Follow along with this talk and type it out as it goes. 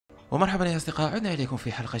ومرحبا يا أصدقاء، عدنا إليكم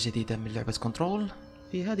في حلقة جديدة من لعبة كنترول.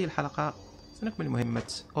 في هذه الحلقة سنكمل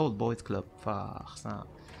مهمة أولد بويز كلوب، فخصنا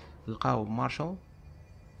نلقاو مارشال.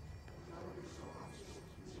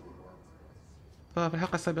 ففي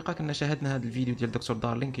الحلقة السابقة كنا شاهدنا هذا الفيديو ديال دكتور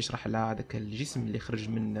دارلين كيشرح على هذاك الجسم اللي خرج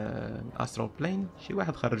من الأسترال بلين، شي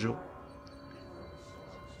واحد خرجو،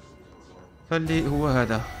 فاللي هو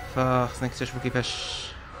هذا. فخصنا نكتشفوا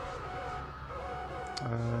كيفاش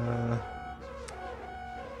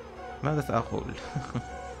ماذا سأقول؟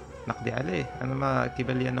 نقضي عليه. انا ما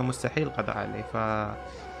كيبان لي انه مستحيل القضاء عليه، ف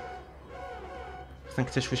خصنا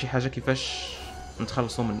نكتشفوا شي حاجه كيفاش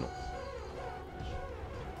نتخلصوا منه.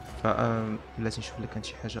 ف بلاتي نشوف الا كانت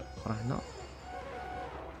شي حاجه اخرى هنا.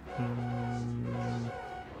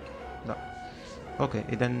 لا، اوكي،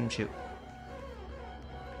 اذا نمشيو.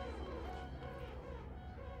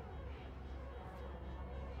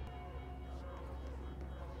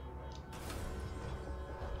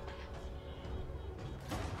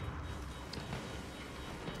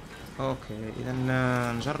 اوكي، اذا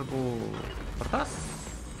نجربوا الراس.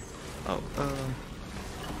 او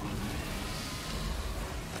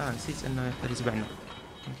نسيت انه يقدر يتبعنا.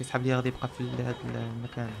 كيسحب لي غادي يبقى في هذا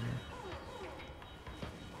المكان هنا.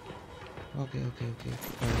 اوكي اوكي اوكي,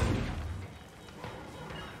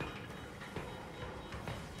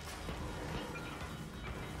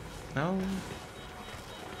 او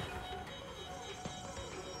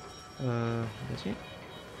ماشي.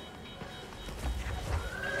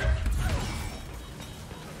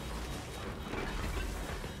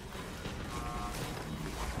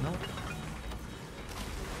 نو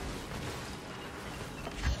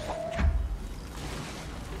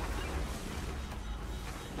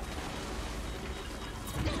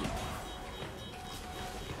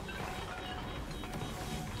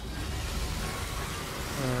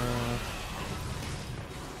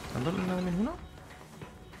أظن أنه من هنا.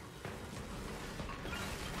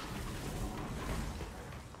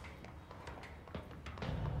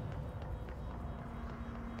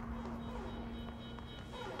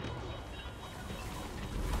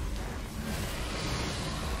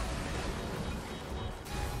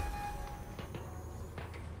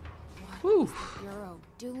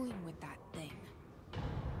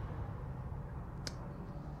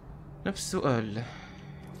 نفس السؤال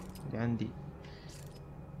اللي عندي.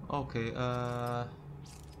 اوكي،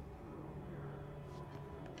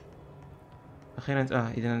 اخيرا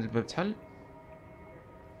اذا الباب تحل،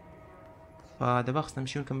 فدابا خصنا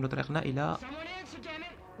نمشيو نكملو طريقنا الى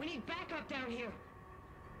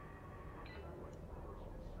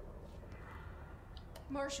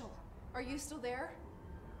Marshall, are you still there?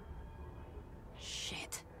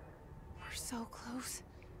 Shit. We're so close.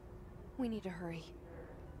 We need to hurry.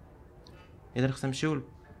 اذا خصنا نمشيو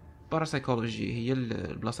للباراسايكولوجي، هي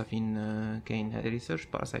البلاصه فين كاين هذا ريسيرش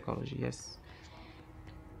باراسايكولوجي. يس،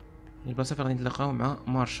 البلاصه فين غادي نتلاقاو مع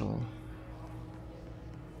مارشال.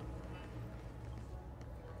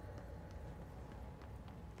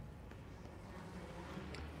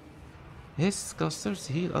 His clusters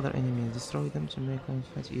heal other enemies, destroy them to make them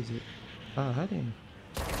fight easier. هذه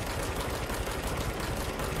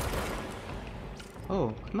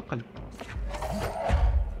اوه تنقل.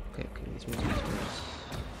 اوكي اوكي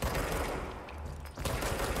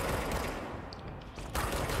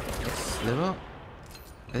دابا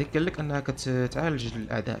هذيك قال لك انها كتعالج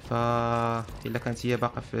الاعداء، ف الا كانت هي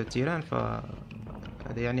باقا في التيران فهذا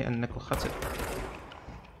يعني انك واخا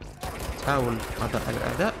تحاول قضاء على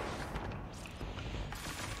الاعداء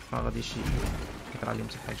ما غاديش يطرى عليهم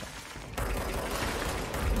حتى حاجه.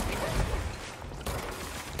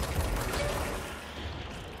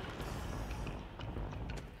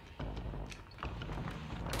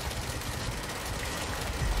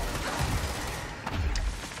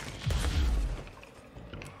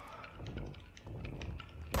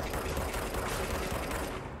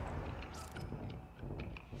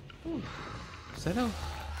 سلام.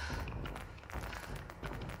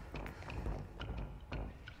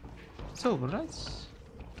 صوب الراس.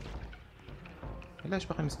 علاش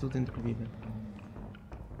باقي مسدودين دوك البيبان؟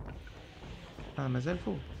 مازال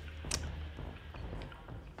فوق.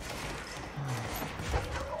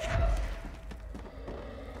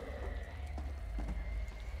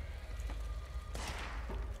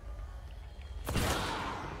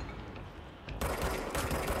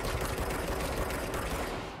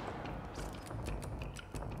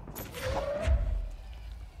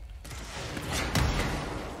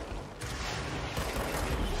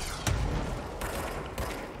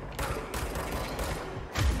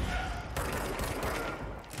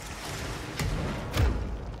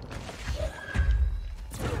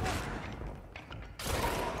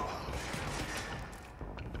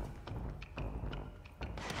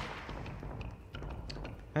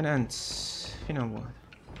 انا انت فين هو هذا؟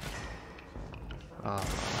 لا.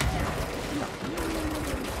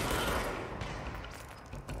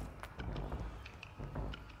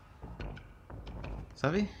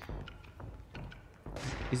 صافي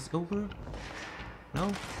is over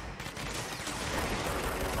no.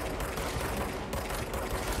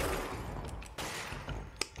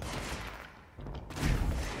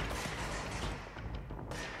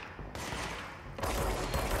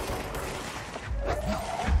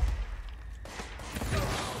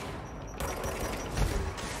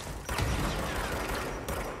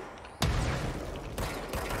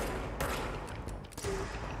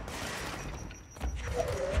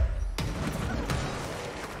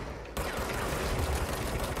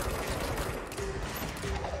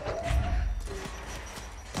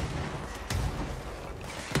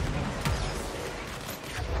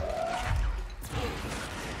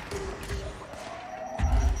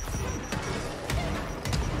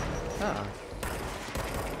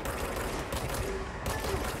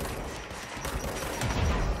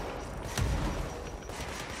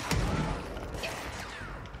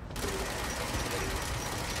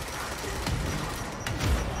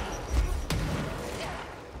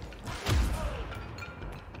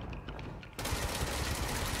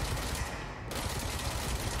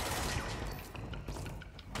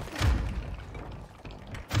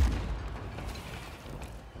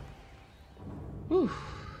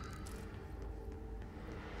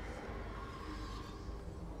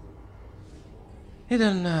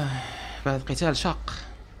 إذن بعد قتال شاق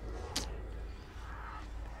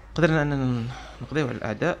قدرنا أننا نقضيو على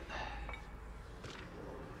الأعداء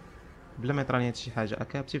بلا ما يطراني شي حاجة. A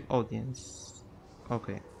captive audience.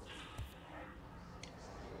 أوكي.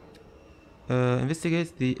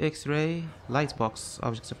 Investigate the X-ray light box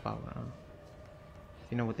objects of power.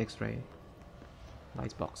 You know what X-ray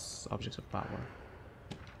light box objects of power.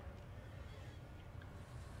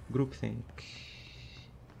 Group think.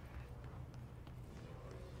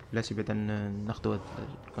 بلاتي بعدا ناخدو هاد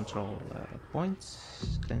الكنترول بوينت.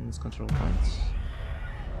 كلينز كنترول بوينت.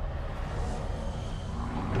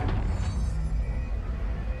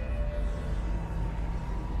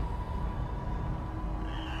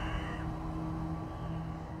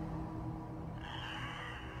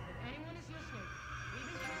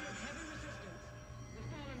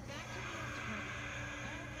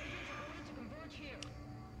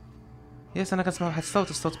 ياس انا كنسمع واحد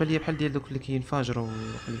الصوت بان ليا بحال ديال دوك اللي كينفجروا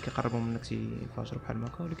اللي كيقربوا منك تينفجروا بحال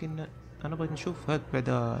هكا، ولكن انا بغيت نشوف هاد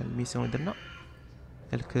بعدا الميسيون اللي درنا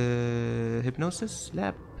ديالك هيبنوسيس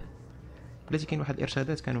لاب بلاتي كاين واحد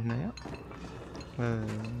الارشادات كانوا هنايا.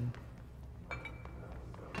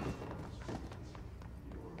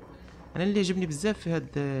 انا اللي عجبني بزاف في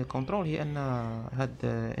هاد كنترول هي ان هاد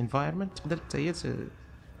انفايرمنت تقدر حتى هي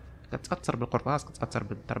كتاثر بالقرطاس، كتاثر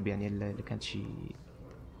بالضرب، يعني الا كانت شي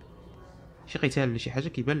قتال ولا شي حاجه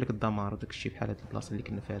كيبان لك الدمار وداك الشيء بحال هاد البلاصه اللي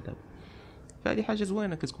كنا فيها دابا. فهذه حاجه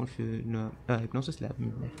زوينه كتكون في هيبنوسيس لعب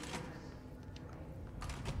منه.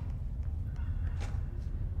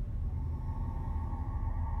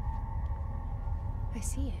 I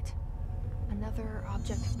see it. Another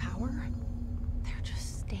object of power. They're just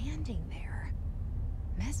standing there,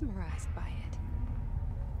 mesmerized by it.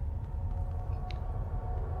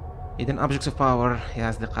 إذن objects of power يا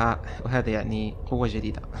أصدقاء، وهذا يعني قوة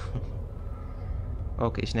جديدة.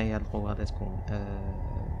 أوكي، شنو هي هاد القوة غادي تكون؟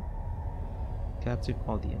 captive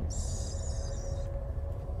audience،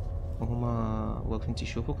 وهما واقفين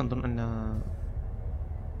تيشوفو. كنظن أن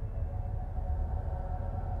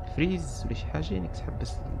فريز ولا شي حاجة، يعني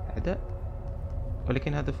كتحبس الأعداء،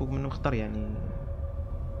 ولكن هذا فوق منه خطر، يعني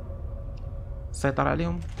السيطرة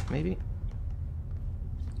عليهم maybe.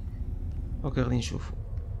 أوكي غادي نشوفو.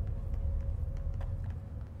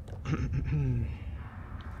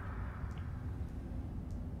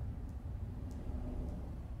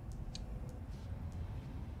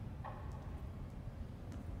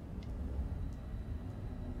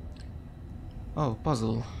 Oh,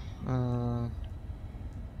 puzzle.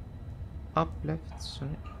 Up, left,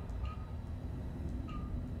 sorry.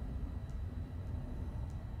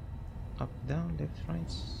 Up, down, left,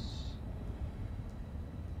 right.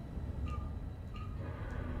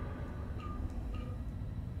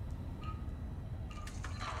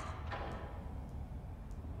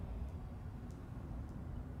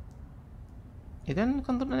 إذن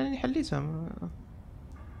كنظن أنني حليتها.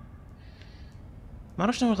 ما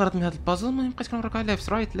عرفتش شنو هو الغرض من هذا البازل. المهم بقيت كنوريك على ليفت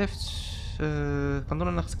رايت ليفت. كنظن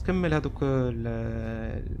ان خصك تكمل هذوك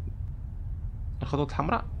الخطوط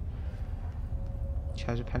الحمراء، شي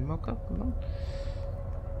حاجه بحال هكا كنظن.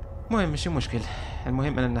 المهم ماشي مشكل،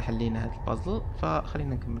 المهم اننا حلينا هذا البازل،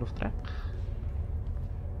 فخلينا نكملوا في الطريق.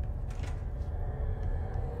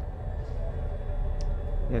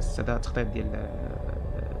 يس هذا التخطيط ديال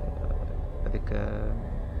هذيك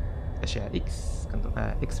اشعه اكس كنظن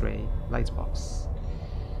اكس راي لايت بوكس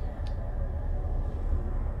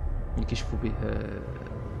اللي كيشوفوا به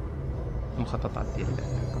المخططات ديال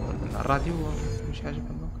كنظن الراديو ولا شي حاجه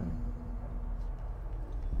بحال هكا.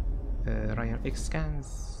 رايون اكس سكانز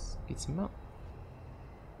يتسمى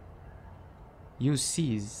use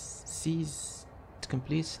seize to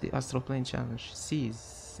complete the astral plane challenge.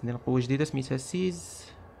 seize عندنا قوة جديدة سميتها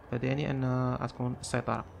seize، هذا يعني أنها غتكون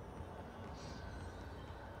السيطرة.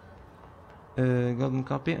 golden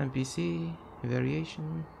copy NPC variation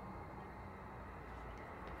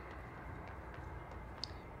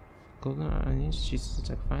golden onions cheats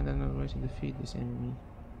attack find and right to defeat this enemy.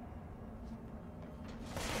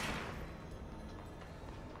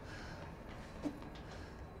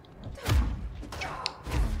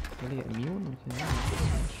 لي اميون ممكن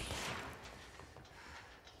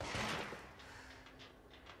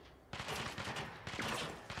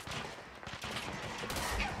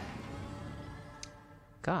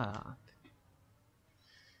كات.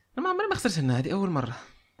 انا ما عمري ما خسرت هنا، هذه اول مره.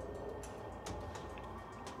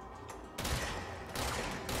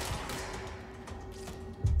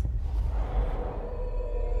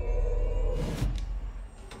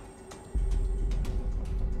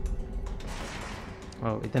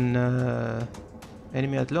 واو اذا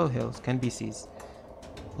enemy at low health can be seized.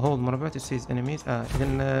 hold مربع to seize enemies.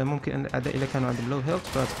 اذا ممكن ان الاعداء اذا كانوا عندهم low health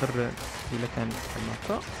فتقدر اذا كان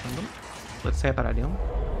المنطقه عندهم تقدر تسيطر عليهم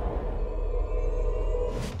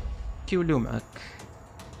كيوليو معاك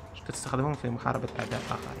باش كتستخدمهم في محاربه اعداء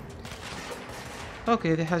اخرين.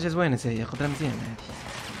 اوكي هذه حاجه زوينه هي قدره مزيانه هذه.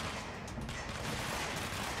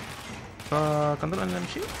 فكنظن اننا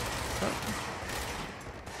نمشي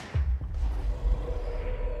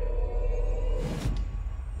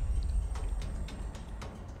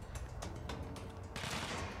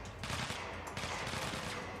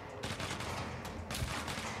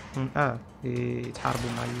يتحاربوا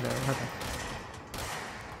مع هذا.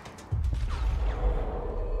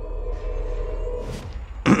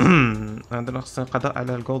 عندنا خصنا القضاء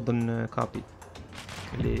على الجولدن كابي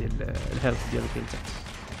اللي الهيلث ديالو كاين تحت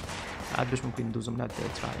عاد باش ممكن ندوزو من هاد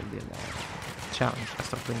الترايل ديال تشالنج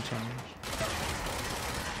استرال بلين تشالنج.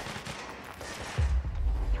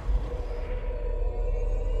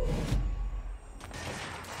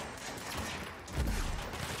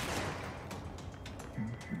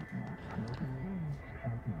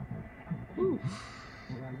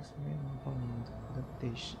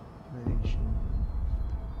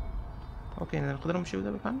 اوكي نقدروا نمشيو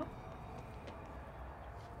دابا بحالنا.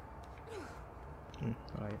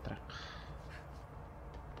 راهي الطريق.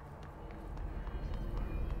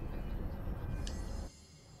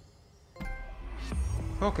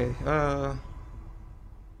 اوكي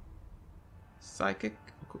psychic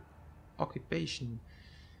occupation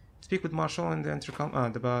speak with Marshall and the intercom.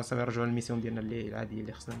 دابا صافي نرجعوا للميسيون ديالنا اللي العاديه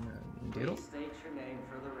اللي خصنا نديرو.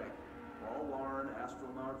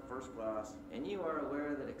 First class. And you are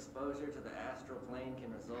aware that exposure to the astral plane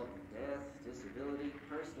can result in death, disability,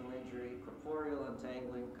 personal injury, corporeal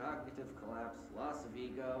untangling, cognitive collapse, loss of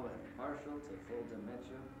ego, and partial to full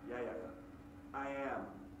dementia? Yeah. I am.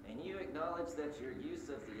 And you acknowledge that your use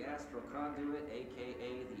of the astral conduit,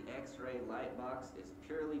 aka the X-ray light box, is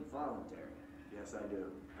purely voluntary? Yes, I do.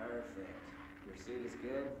 Perfect. Your suit is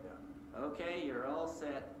good? Yeah. Okay, you're all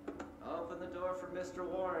set. Open the door for Mr.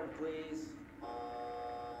 Warren, please.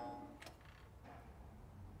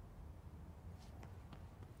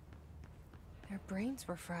 Their brains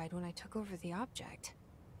were fried when I took over the object.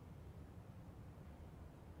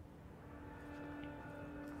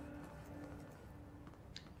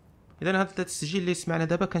 اذا هذا التسجيل اللي سمعنا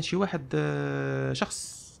دابا كان شي واحد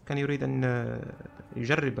شخص كان يريد ان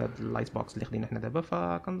يجرب هذا اللايت بوكس اللي خدينا حنا دابا،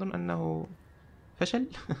 فكنظن انه فشل.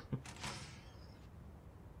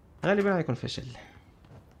 غالبا غيكون فشل.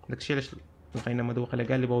 داكشي علاش لقينا مذوق الا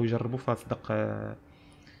كاع اللي بغاو يجربوا فصدق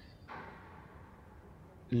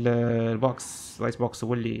البوكس لايت بوكس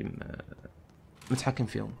هو اللي متحكم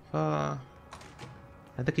فيهم. ف هذا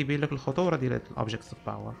كيبين لك الخطوره ديال هاد الاوبجيكتس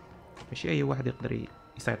باور، ماشي اي واحد يقدر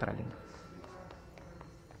يسيطر عليهم.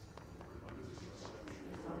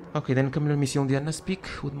 اوكي اذا نكملوا الميسيون ديالنا. سبيك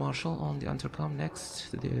with Marshall on the intercom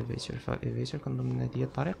next to the elevator. كنظن هذه هي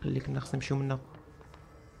الطريق اللي كنا خصنا نمشيو منها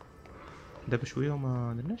دابا شويه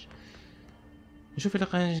وما درناش. نشوف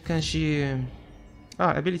الا كان شي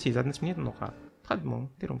ابيليتيز. عندنا 8 نقاط تقدموا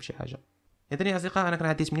ديرهم بشي حاجه. اذا يا اصدقاء انا كان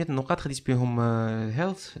عندي 8 نقاط خديت بهم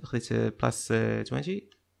هيلث، خديت بلاس 20%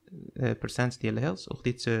 ديال الهيلث،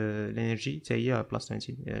 وخديت الانرجي حتى هي بلاس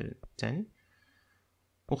 20 الثاني،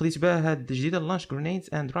 وخديت بها هاد الجديده لانش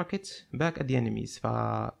جرينيدز اند روكيت باك ات ذا انيميز. ف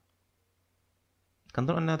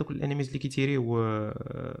كنظن ان هذوك الانيميز اللي كيتيريو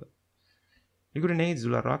الجرينيدز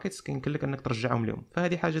ولا الراكيتس كيمكن لك انك ترجعهم لهم،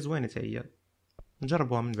 فهذه حاجه زوينه حتى هي،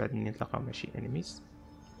 نجربوها من بعد مني نتلاقاو مع شي انيميز.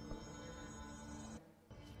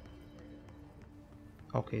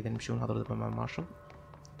 اوكي اذا نمشيو نهضروا دابا مع مارشال.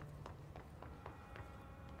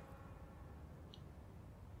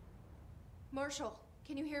 Marshall,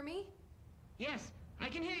 can you hear me? Yes, I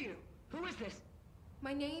can hear you. Who is this?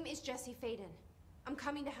 My name is Jesse Faden. I'm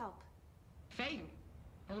coming to help. Faden.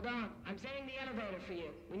 Hold on. I'm setting the elevator for you.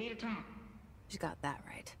 We need to talk. You got that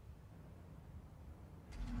right.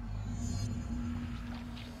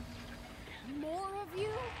 More of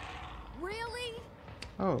you? Really?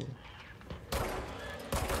 Oh.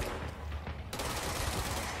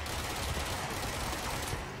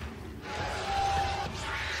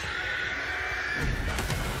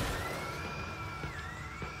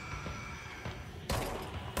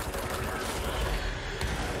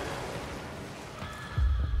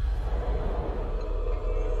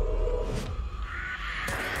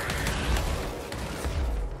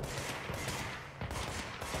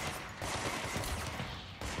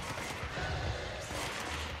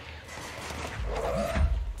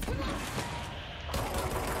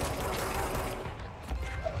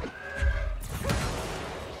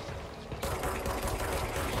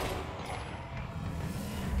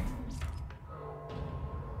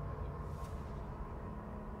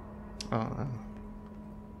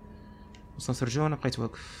 وصلنا رجعنا بقيت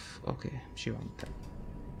واقف. اوكي نمشيو عند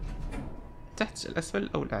تحت الاسفل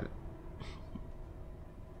او الاعلى.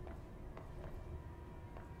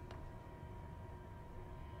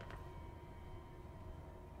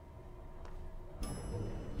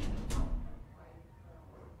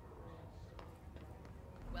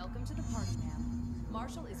 Welcome to the party, ma'am.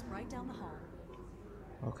 Marshall is right down the hall.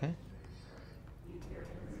 اوكي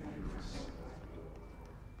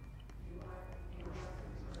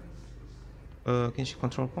كاين شي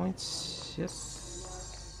كنترول بوينتس. يس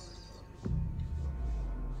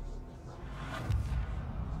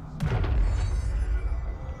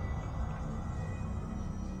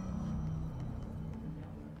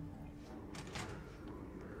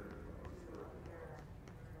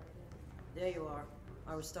There you are.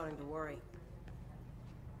 I was starting to worry.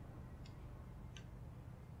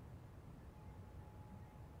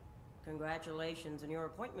 Congratulations on your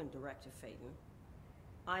appointment, Director Faden.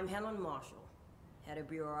 I'm Helen Marshall, head of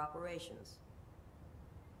Bureau Operations.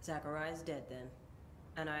 Zachariah's dead then,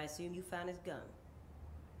 and I assume you found his gun.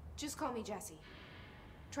 Just call me Jesse.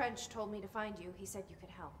 Trench told me to find you. He said you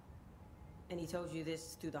could help. And he told you this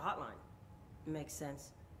through the hotline. Makes sense.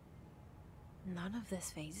 None of this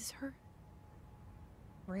phases her?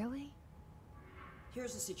 Really?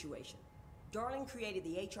 Here's the situation. Darling created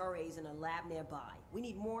the HRAs in a lab nearby. We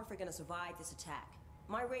need more if we're gonna survive this attack.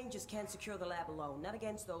 My rangers can't secure the lab alone, not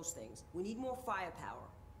against those things. We need more firepower.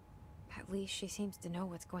 At least she seems to know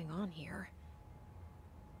what's going on here.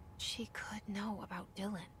 She could know about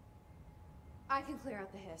Dylan. I can clear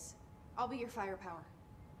out the hiss. I'll be your firepower.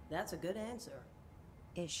 That's a good answer.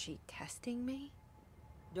 Is she testing me?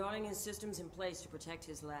 Darling has systems in place to protect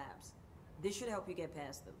his labs. This should help you get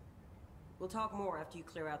past them. We'll talk more after you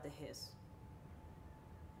clear out the hiss.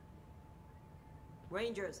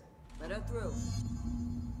 Rangers, let her through.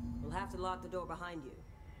 We'll have to lock the door behind you.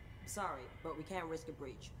 Sorry, but we can't risk a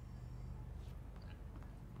breach.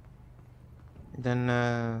 then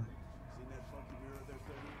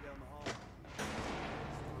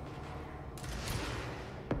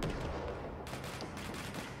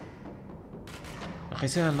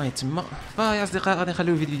لقيتها الله يتما. فيا اصدقاء غادي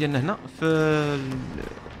نخليو الفيديو ديالنا هنا. في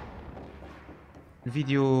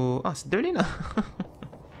الفيديو سدوا علينا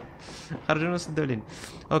خرجونا سدوا علينا.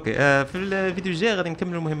 اوكي في الفيديو الجاي غادي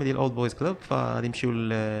نكملوا المهمه ديال اولد بويز كلوب. فغادي نمشيو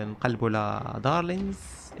نقلبوا على دارلينز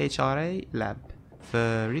HRA لاب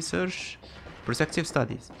في ريسيرش بروسبكتيف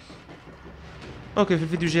ستاديز. اوكي في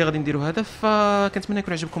الفيديو الجاي غادي نديروا هذا. فكنتمنى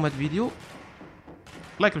يكون عجبكم هذا الفيديو.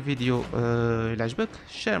 لايك الفيديو الى عجبك،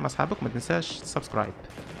 شير مع صحابك، ما تنساش سبسكرايب.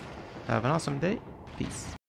 Have an awesome day. Peace.